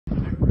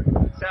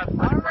Shout out to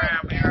Money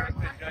Brown,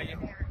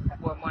 man. My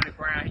boy Money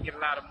Brown, he get a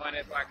lot of money.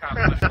 That's why I call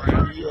him Money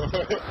Brown.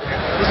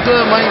 What's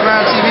good, Money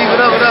Brown TV? What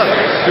up, what up?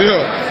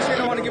 Yeah.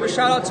 I want to give a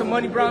shout out to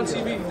Money Brown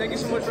TV. Thank you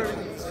so much for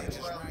everything.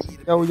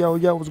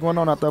 Yo, what's going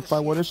on out there,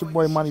 fight? Well, this your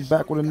boy Money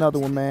back with another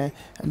one, man.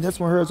 And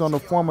this one here is on the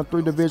former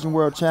 3-division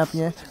world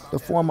champion, the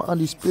former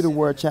undisputed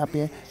world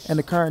champion, and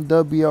the current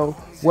WBO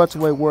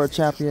welterweight world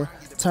champion,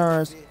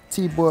 Terrance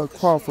T-Bud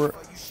Crawford,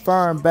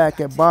 firing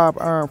back at Bob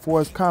Arum for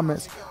his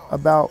comments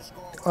about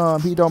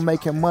he don't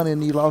make him money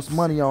and he lost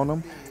money on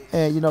him.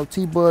 And, you know,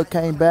 T-Bud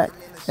came back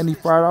and he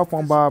fired off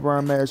on Bob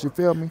Arum ass, you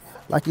feel me?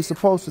 Like he's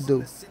supposed to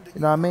do.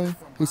 You know what I mean?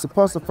 He's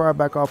supposed to fire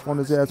back off on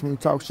his ass when you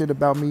talk shit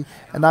about me,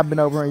 and I've been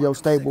over here in your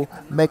stable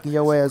making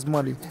your ass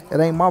money. It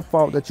ain't my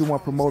fault that you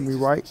want to promote me,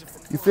 right?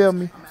 You feel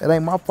me? It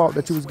ain't my fault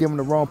that you was giving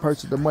the wrong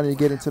person the money to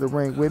get into the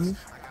ring with me.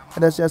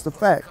 And that's just a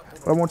fact.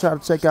 But I want y'all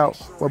to check out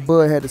what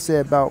Bud had to say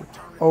about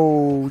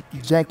old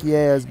janky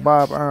ass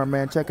Bob Arum,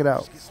 man. Check it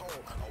out.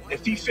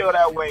 If he feel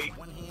that way,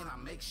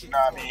 you know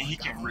what I mean, he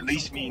can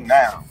release me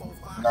now.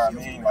 You know what I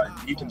mean? Like,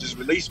 you can just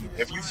release me.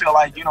 If you feel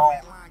like you don't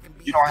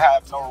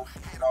have no,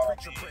 you know what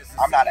I mean,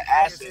 I'm not an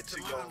asset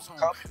to your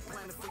company.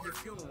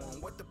 You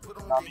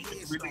know what I mean?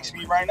 You release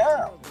me right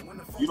now.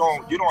 You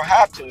don't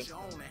have to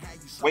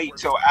wait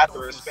till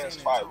after a Spence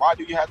fight. Why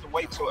do you have to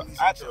wait till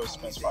after a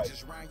Spence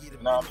fight? You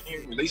know what I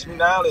mean? Release me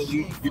now, and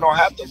you don't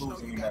have to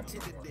lose any money.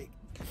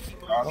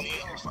 You know what I mean?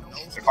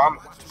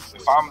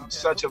 If I'm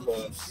such of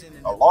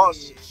a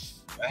loss,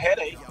 a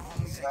headache,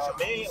 you know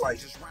what I mean? Like,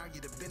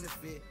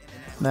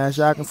 now, as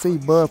y'all can see,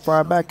 Bud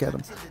fired back at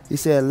him. He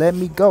said, let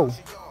me go.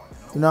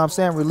 You know what I'm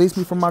saying? Release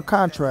me from my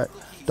contract.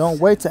 Don't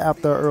wait till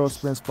after an Earl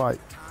Spence fight.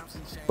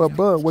 But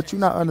Bud, what you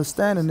not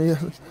understanding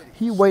is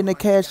he waiting to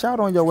cash out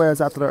on your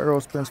ass after the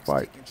Earl Spence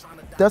fight.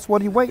 That's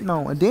what he waiting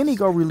on. And then he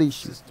go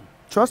release you.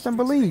 Trust and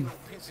believe.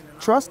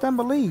 Trust and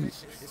believe.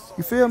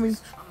 You feel me?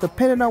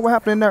 Depending on what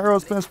happened in that Earl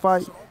Spence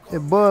fight,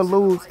 if Bud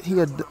lose, he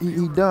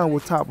done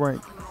with Top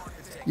Rank.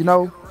 You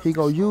know, he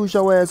gonna use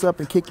your ass up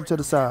and kick you to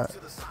the side.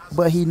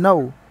 But he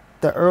know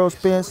the Earl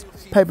Spence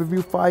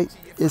pay-per-view fight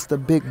is the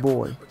big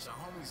boy.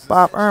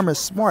 Bob Arum is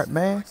smart,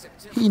 man.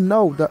 He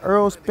know the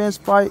Earl Spence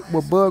fight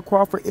with Bud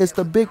Crawford is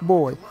the big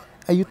boy.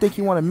 And you think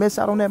he want to miss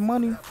out on that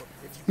money?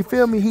 You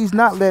feel me? He's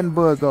not letting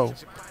Bud go.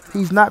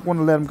 He's not going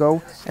to let him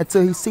go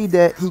until he see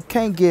that he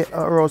can't get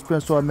a Earl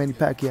Spence or a Manny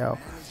Pacquiao.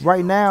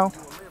 Right now,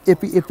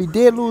 if he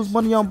did lose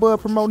money on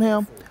Bud promoting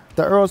him,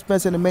 the Earl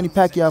Spence and the Manny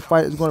Pacquiao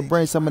fight is going to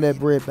bring some of that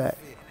bread back.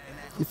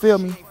 You feel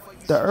me?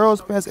 The Earl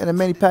Spence and the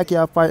Manny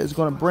Pacquiao fight is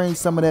going to bring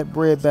some of that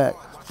bread back,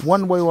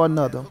 one way or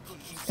another.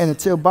 And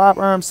until Bob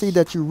Arum see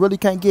that you really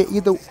can't get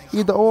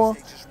either or,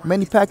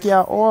 Manny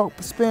Pacquiao or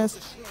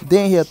Spence,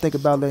 then he'll think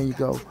about letting you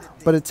go.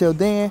 But until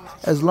then,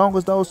 as long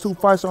as those two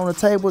fights are on the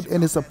table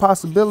and it's a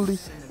possibility,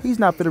 he's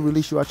not going to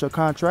release you out your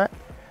contract.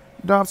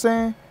 You know what I'm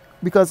saying?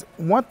 Because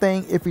one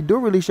thing, if he do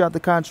release you out the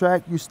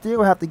contract, you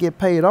still have to get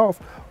paid off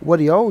what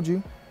he owed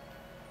you.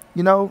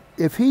 You know,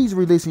 if he's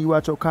releasing you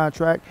out your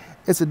contract,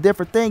 it's a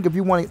different thing if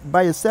you want to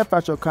buy yourself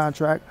out your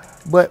contract.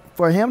 But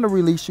for him to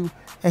release you,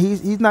 and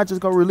he's not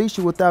just gonna release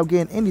you without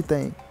getting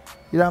anything.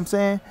 You know what I'm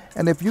saying?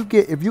 And if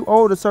you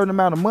owe a certain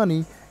amount of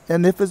money,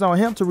 and if it's on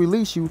him to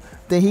release you,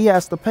 then he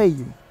has to pay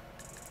you.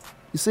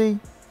 You see?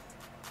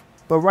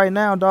 But right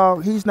now,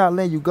 dog, he's not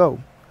letting you go.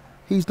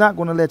 He's not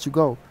gonna let you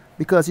go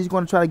because he's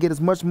gonna try to get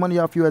as much money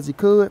off you as he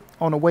could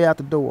on the way out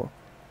the door.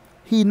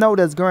 He know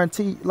that's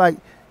guaranteed. Like,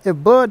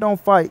 if Bud don't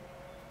fight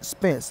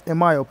Spence, in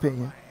my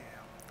opinion,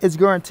 it's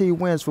guaranteed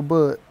wins for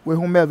Bud with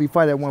whomever he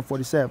fight at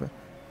 147.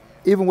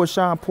 Even with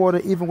Sean Porter,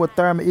 even with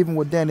Thurman, even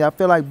with Danny, I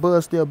feel like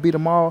Bud still beat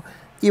them all.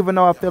 Even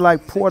though I feel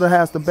like Porter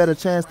has the better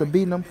chance to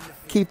beat them,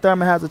 Keith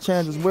Thurman has a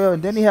chance as well,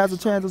 and Danny has a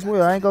chance as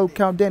well. I ain't gonna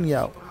count Danny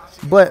out.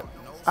 But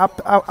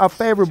I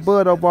favor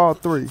Bud over all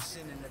three.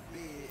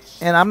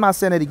 And I'm not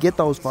saying that he get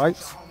those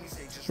fights.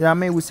 You know what I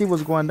mean? We see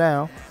what's going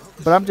down.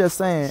 But I'm just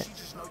saying,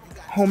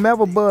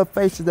 whomever Bud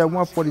faces at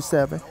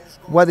 147,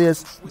 whether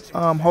it's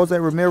Jose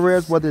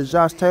Ramirez, whether it's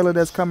Josh Taylor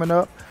that's coming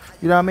up,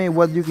 you know what I mean?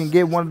 Whether you can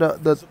get one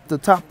of the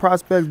top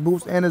prospects,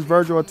 Boots Ennis,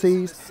 Virgil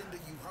Ortiz,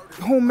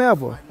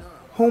 whomever,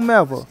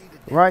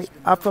 right?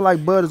 I feel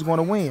like Bud is going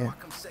to win.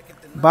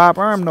 Bob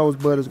Arum knows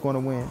Bud is going to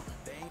win.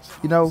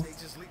 You know,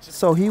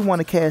 so he want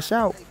to cash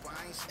out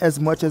as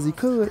much as he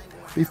could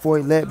before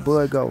he let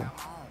Bud go.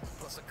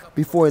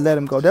 Before he let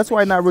him go. That's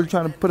why he's not really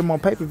trying to put him on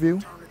pay-per-view.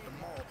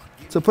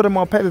 To put him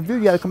on pay-per-view,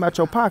 you got to come out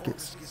your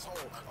pockets.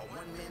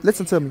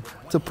 Listen to me.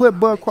 To put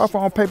Bud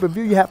Crawford on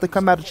pay-per-view, you have to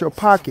come out of your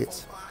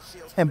pockets.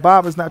 And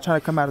Bob is not trying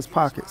to come out his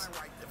pockets.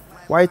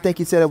 Why do you think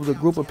he said it was a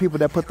group of people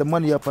that put the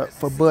money up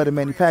for Bud and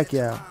Manny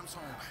Pacquiao?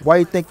 Why do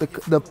you think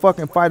the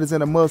fucking fight is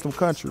in a Muslim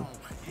country?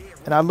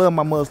 And I love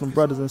my Muslim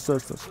brothers and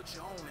sisters.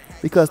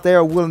 Because they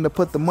are willing to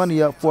put the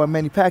money up for a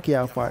Manny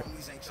Pacquiao fight.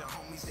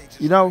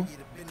 You know?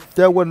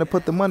 They're willing to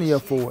put the money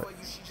up for it.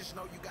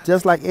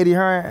 Just like Eddie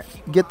Hearn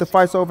get the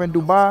fights over in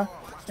Dubai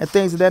and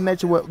things of that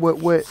nature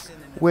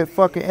with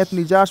fucking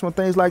Anthony Joshua and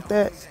things like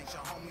that.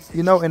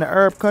 You know, in an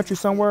Arab country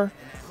somewhere.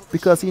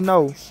 Because he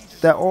knows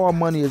that all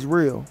money is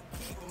real.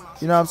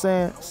 You know what I'm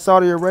saying?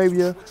 Saudi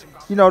Arabia,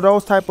 you know,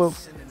 those type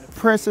of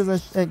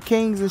princes and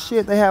kings and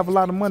shit, they have a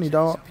lot of money,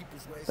 dog.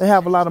 They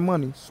have a lot of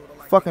money.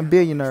 Fucking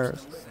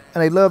billionaires.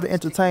 And they love to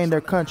entertain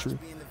their country.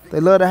 They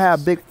love to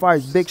have big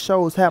fights, big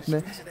shows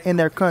happening in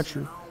their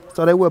country.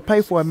 So they will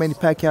pay for a Manny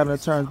Pacquiao and a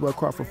Terrance Bud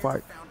Crawford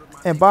fight.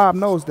 And Bob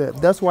knows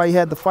that. That's why he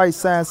had the fight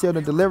signed, sealed,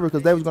 and delivered,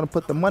 because they was going to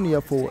put the money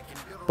up for it.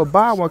 But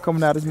Bob wasn't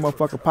coming out of his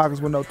motherfucking pockets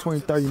with no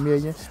 20, 30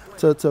 million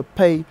to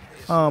pay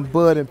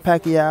Bud and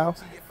Pacquiao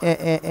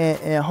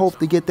and hope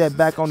to get that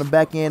back on the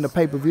back end of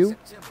pay-per-view.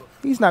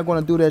 He's not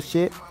going to do that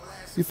shit.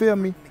 You feel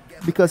me?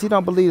 Because he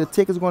don't believe the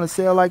tickets going to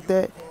sell like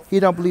that. He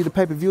don't believe the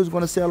pay-per-view is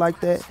going to sell like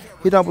that.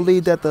 He don't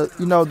believe that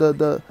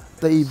the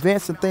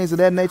events and things of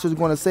that nature is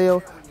going to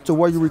sell to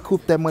where you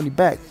recoup that money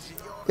back.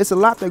 It's a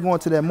lot that going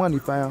to that money,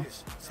 fam.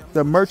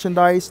 The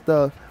merchandise,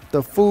 the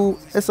food,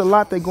 it's a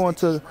lot that going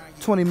to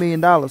 $20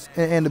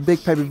 million in the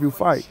big pay-per-view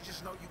fight.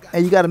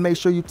 And you got to make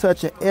sure you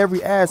touch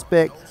every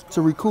aspect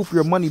to recoup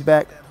your money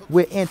back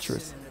with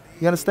interest.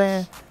 You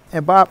understand?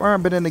 And Bob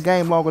Arum been in the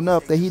game long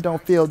enough that he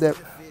don't feel that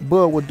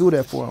Bud would do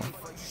that for him.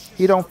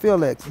 He don't feel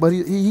that, but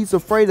he's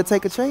afraid to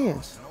take a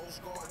chance.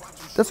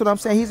 That's what I'm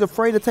saying. He's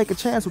afraid to take a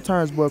chance with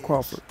Terrance Bud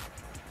Crawford.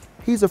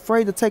 He's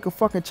afraid to take a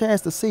fucking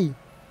chance to see.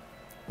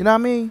 You know what I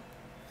mean?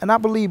 And I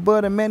believe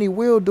Bud and Manny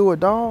will do it,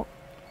 dog.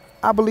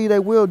 I believe they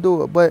will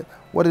do it. But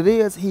what it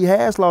is, he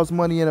has lost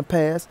money in the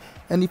past,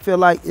 and he feel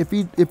like if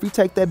he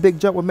take that big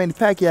jump with Manny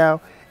Pacquiao,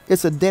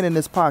 it's a dent in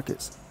his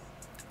pockets.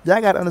 Y'all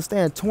gotta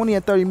understand, $20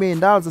 and $30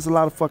 million is a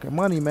lot of fucking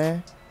money,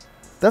 man.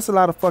 That's a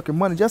lot of fucking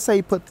money. Just say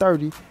you put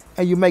 30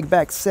 and you make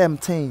back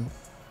 17,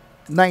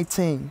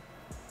 19.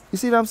 You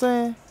see what I'm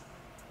saying?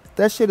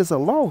 That shit is a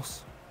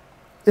loss.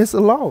 It's a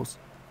loss.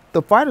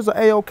 The fighters are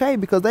A-okay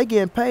because they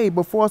getting paid,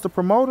 but for us, the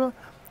promoter,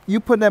 you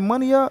putting that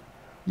money up,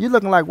 you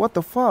looking like, what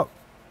the fuck?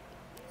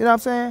 You know what I'm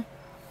saying?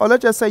 Or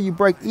let's just say you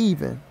break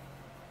even.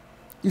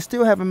 You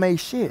still haven't made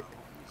shit.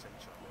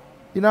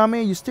 You know what I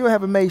mean? You still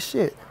haven't made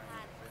shit.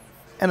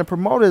 And the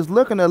promoter is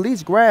looking to at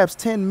least grabs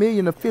 $10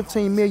 million to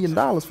 $15 million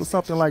for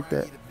something like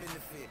that.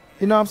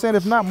 You know what I'm saying?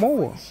 If not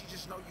more.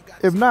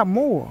 If not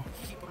more.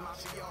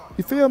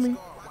 You feel me?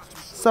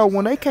 So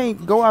when they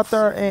can't go out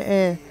there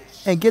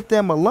and get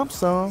them a lump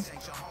sum,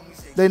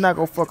 they not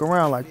gonna fuck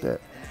around like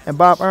that. And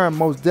Bob Arum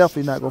most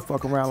definitely not gonna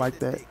fuck around like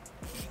that.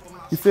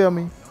 You feel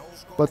me?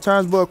 But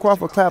Terrance Bud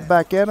Crawford clapped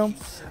back at him.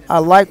 I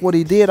like what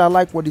he did. I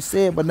like what he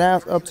said. But now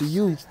it's up to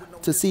you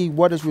to see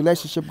where this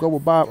relationship go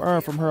with Bob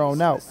Arum from here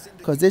on out.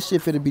 Because this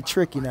shit finna be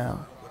tricky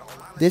now.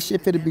 This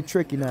shit finna be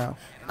tricky now.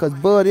 Because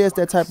Bud is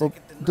that type of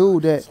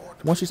dude that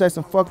once you say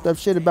some fucked up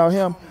shit about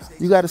him,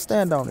 you got to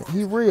stand on it.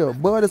 He real.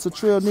 Bud is a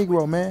trill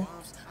Negro, man.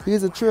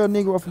 He's a trill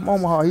Negro from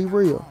Omaha. He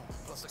real.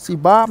 See,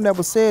 Bob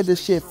never said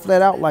this shit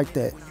flat out like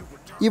that.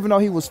 Even though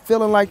he was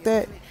feeling like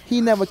that,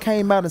 he never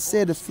came out and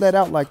said it flat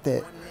out like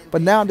that.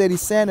 But now that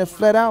he's saying it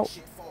flat out,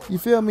 you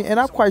feel me? And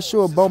I'm quite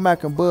sure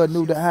Bomac and Bud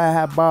knew that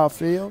how Bob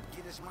felt.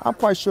 I'm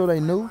quite sure they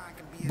knew.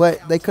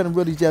 But they couldn't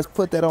really just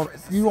put that on.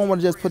 You don't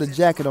want to just put a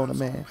jacket on a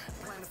man.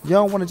 You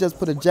don't want to just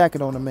put a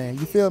jacket on a man.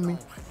 You feel me?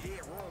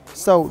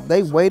 So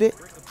they waited,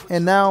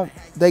 and now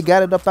they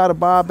got it up out of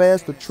Bob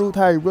ass, the truth,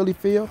 how he really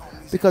feel.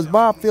 Because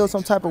Bob feels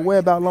some type of way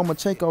about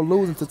Lomachenko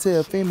losing to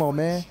Teofimo,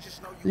 man.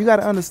 You got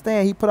to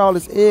understand, he put all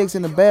his eggs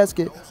in the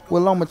basket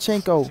with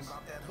Lomachenko.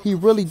 He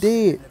really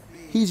did.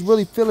 He's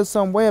really feeling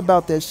some way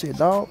about that shit,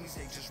 dog.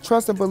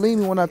 Trust and believe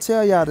me when I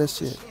tell y'all this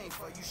shit.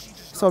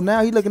 So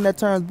now he looking at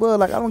Terrance Bud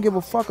like, I don't give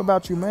a fuck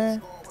about you,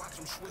 man.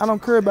 I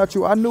don't care about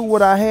you. I knew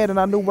what I had, and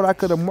I knew what I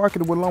could have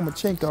marketed with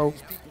Lomachenko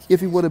if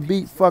he would have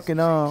beat fucking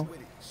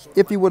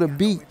if he would have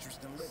beat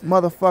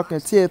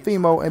motherfucking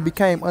Teofimo and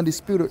became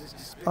undisputed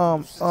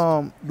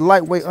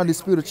lightweight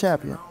undisputed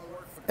champion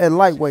at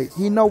lightweight.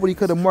 He know what he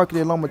could have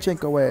marketed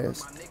Lomachenko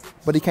as,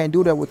 but he can't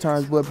do that with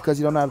Terrance Bud because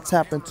he don't know how to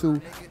tap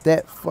into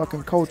that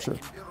fucking culture.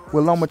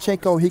 With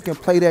Lomachenko, he can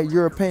play that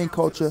European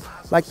culture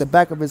like the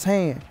back of his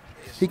hand.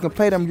 He can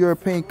play them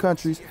European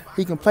countries.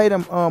 He can play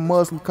them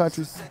Muslim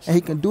countries. And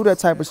he can do that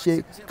type of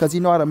shit because he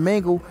know how to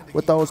mingle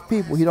with those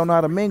people. He don't know how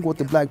to mingle with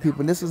the black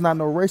people. And this is not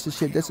no racist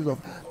shit.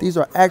 These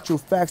are actual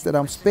facts that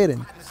I'm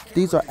spitting.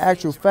 These are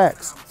actual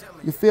facts.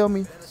 You feel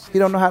me? He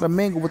don't know how to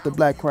mingle with the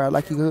black crowd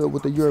like he could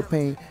with the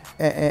European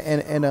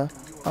and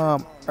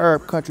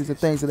Arab countries and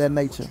things of that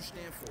nature.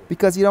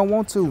 Because he don't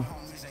want to.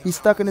 He's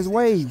stuck in his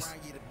ways.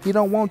 He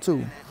don't want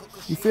to.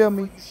 You feel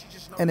me?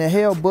 And it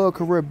held Bud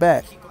career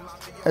back.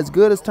 As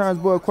good as Terrance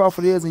Bud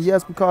Crawford is, and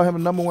yes, we call him a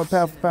 #1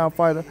 pound-for-pound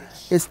fighter,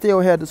 it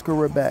still held his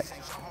career back.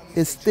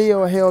 It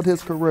still held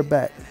his career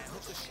back.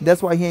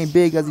 That's why he ain't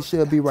big as he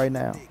should be right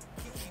now.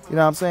 You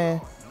know what I'm saying?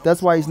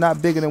 That's why he's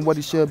not bigger than what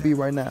he should be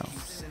right now.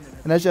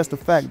 And that's just a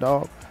fact,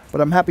 dog.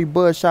 But I'm happy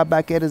Bud shot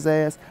back at his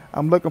ass.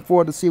 I'm looking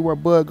forward to see where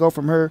Bud go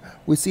from here.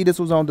 We see this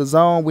was on the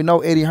zone. We know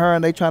Eddie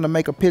Hearn, they trying to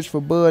make a pitch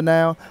for Bud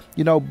now.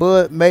 You know,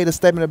 Bud made a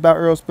statement about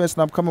Earl Spence,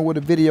 and I'm coming with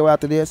a video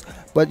after this.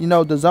 But, you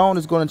know, the zone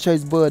is going to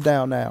chase Bud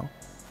down now.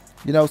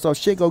 You know, so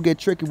shit go get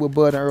tricky with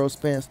Bud and Earl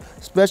Spence,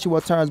 especially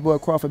what Terrance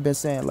Bud Crawford been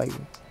saying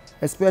lately.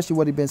 Especially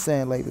what he been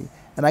saying lately.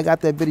 and I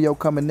got that video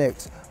coming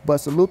next. But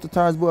salute to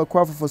Terrance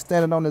Crawford for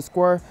standing on the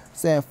square,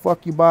 saying,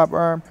 fuck you, Bob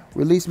Arum.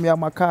 Release me out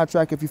my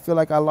contract if you feel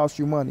like I lost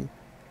you money.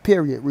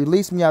 Period.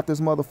 Release me out this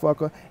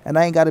motherfucker, and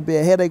I ain't got to be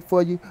a headache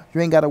for you.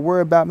 You ain't got to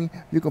worry about me.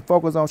 You can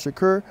focus on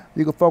Shakur.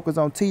 You can focus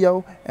on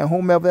T.O. and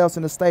whomever else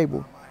in the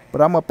stable.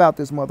 But I'm up out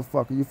this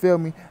motherfucker. You feel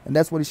me? And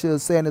that's what he should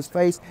have said in his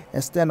face,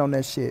 and stand on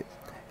that shit.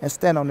 And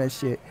stand on that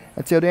shit.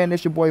 Until then,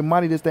 it's your boy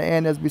Money. This the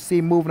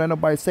NSBC moving. Ain't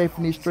nobody safe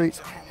in these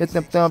streets. Hit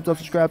them thumbs up,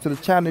 subscribe to the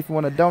channel if you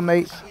want to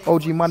donate.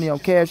 OG Money on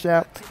Cash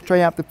App.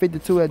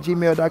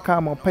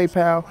 TreyHampton52@gmail.com on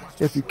PayPal.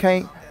 If you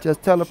can't,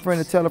 just tell a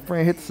friend to tell a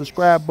friend. Hit the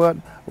subscribe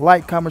button.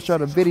 Like, comment, share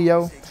the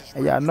video.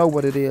 And y'all know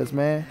what it is,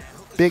 man.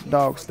 Big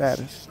dog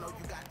status.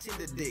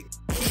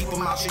 Keep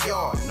 'em out your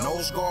yard.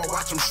 Nose guard,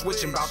 watch 'em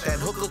switching about that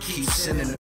hooker. Keep sending